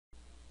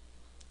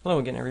Hello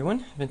again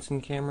everyone,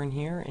 Vincent Cameron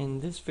here.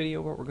 In this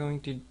video what we're going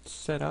to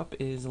set up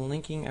is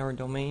linking our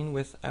domain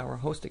with our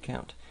host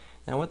account.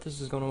 Now what this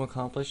is going to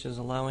accomplish is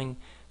allowing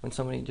when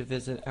somebody to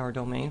visit our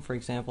domain, for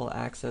example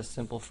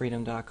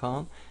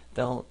accesssimplefreedom.com,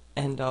 they'll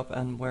end up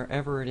on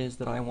wherever it is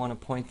that I want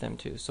to point them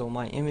to. So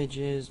my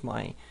images,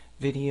 my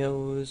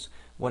videos,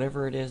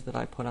 whatever it is that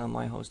I put on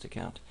my host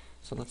account.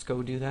 So let's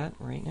go do that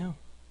right now.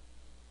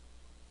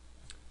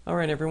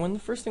 Alright everyone, the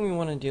first thing we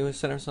want to do is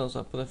set ourselves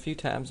up with a few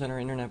tabs in our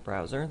internet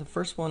browser. The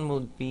first one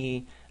will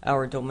be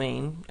our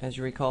domain. As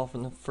you recall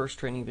from the first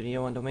training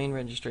video on domain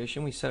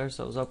registration, we set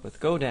ourselves up with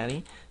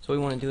GoDaddy. So what we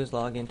want to do is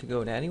log into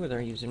GoDaddy with our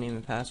username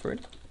and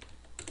password.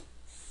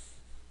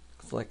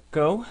 Select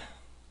Go.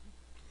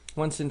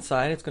 Once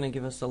inside, it's going to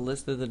give us a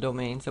list of the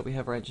domains that we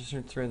have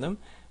registered through them.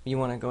 You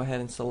want to go ahead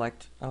and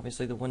select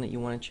obviously the one that you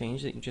want to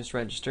change that you just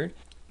registered.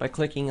 By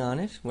clicking on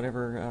it,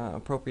 whatever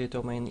appropriate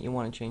domain that you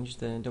want to change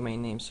the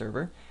domain name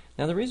server.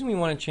 Now the reason we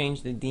want to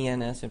change the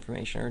DNS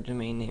information, or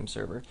domain name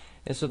server,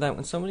 is so that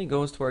when somebody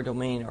goes to our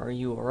domain or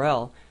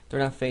URL, they're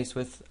not faced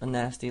with a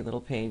nasty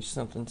little page,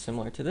 something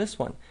similar to this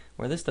one,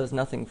 where this does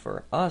nothing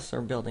for us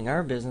or building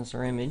our business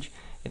or image.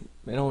 It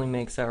only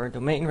makes our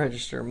domain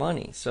register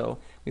money. So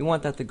we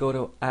want that to go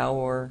to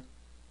our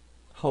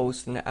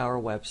host and our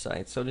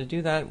website. So to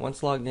do that,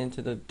 once logged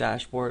into the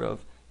dashboard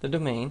of the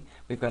domain,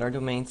 we've got our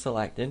domain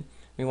selected.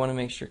 We want to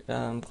make sure,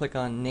 click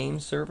on Name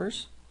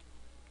Servers.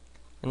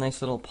 A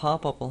nice little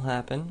pop-up will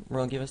happen where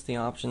it'll give us the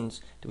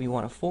options. Do we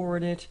want to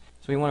forward it?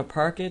 So we want to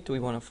park it, do we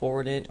want to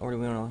forward it, or do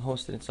we want to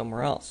host it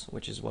somewhere else,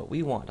 which is what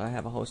we want. I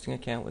have a hosting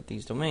account with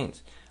these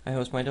domains. I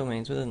host my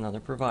domains with another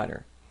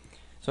provider.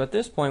 So at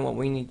this point what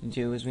we need to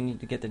do is we need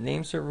to get the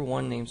name server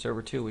 1, name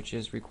server 2, which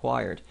is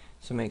required,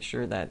 so make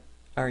sure that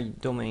our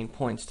domain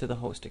points to the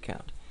host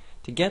account.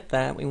 To get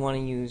that, we want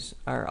to use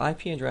our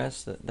IP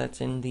address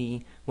that's in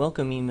the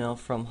welcome email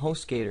from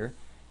HostGator,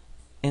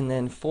 and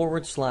then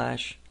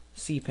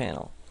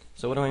 /cpanel.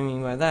 So what do I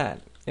mean by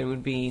that? It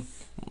would be,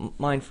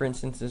 mine for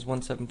instance is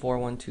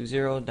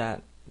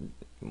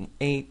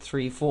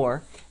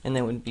 174.120.834, and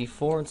then it would be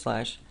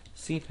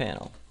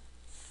 /cpanel.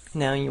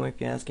 Now you might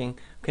be asking,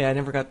 okay, I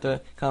never got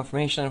the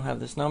confirmation, I don't have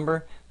this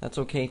number. That's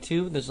okay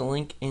too. There's a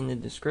link in the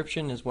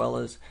description as well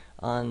as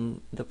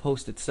on the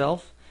post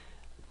itself.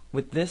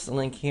 With this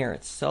link here,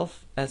 it's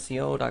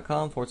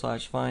selfseo.com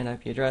 /find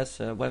IP address,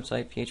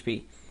 website,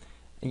 PHP.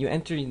 And you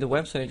enter the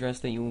website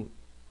address that you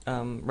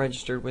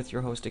registered with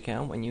your host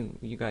account when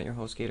you got your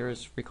HostGator,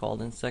 as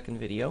recalled in the second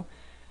video.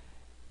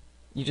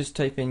 You just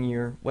type in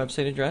your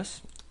website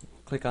address,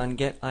 click on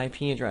Get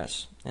IP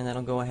Address, and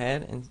that'll go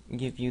ahead and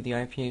give you the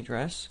IP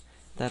address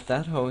that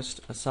that host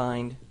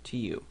assigned to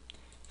you.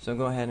 So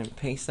go ahead and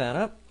paste that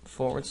up,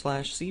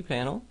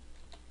 /cpanel.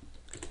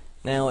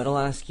 Now it'll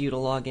ask you to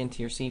log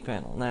into your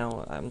cPanel.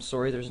 Now I'm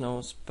sorry, there's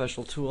no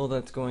special tool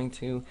that's going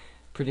to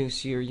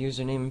produce your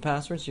username and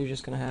password, so you're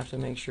just going to have to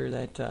make sure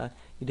that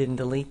you didn't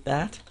delete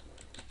that.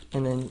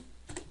 And then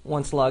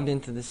once logged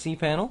into the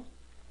cPanel,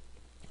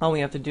 all we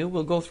have to do,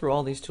 we'll go through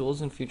all these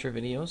tools in future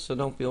videos, so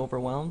don't be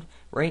overwhelmed.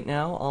 Right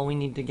now all we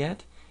need to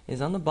get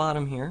is on the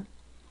bottom here,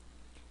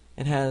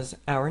 it has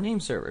our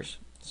name servers.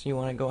 So you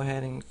want to go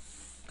ahead and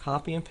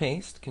copy and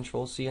paste,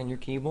 Control-C on your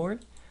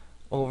keyboard,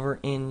 over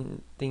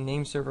in the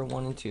name server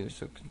 1 and 2.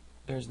 So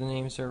there's the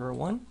name server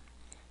 1,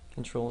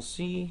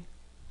 Control-C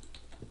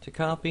to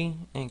copy,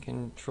 and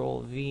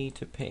Control-V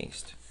to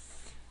paste.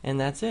 And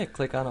that's it.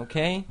 Click on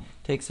OK.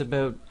 Takes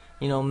about,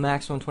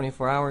 maximum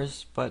 24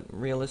 hours, but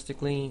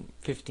realistically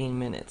 15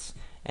 minutes.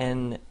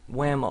 And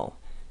whammo,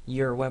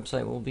 your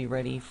website will be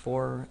ready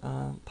for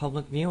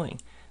public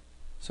viewing.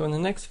 So in the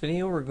next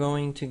video we're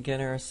going to get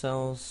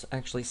ourselves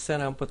actually set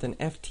up with an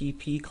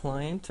FTP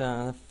client,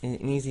 an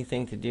easy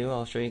thing to do.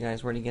 I'll show you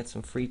guys where to get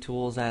some free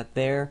tools at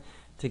there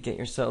to get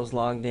yourselves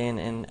logged in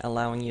and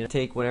allowing you to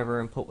take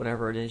whatever and put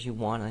whatever it is you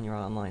want on your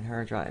online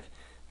hard drive.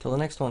 Till the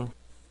next one.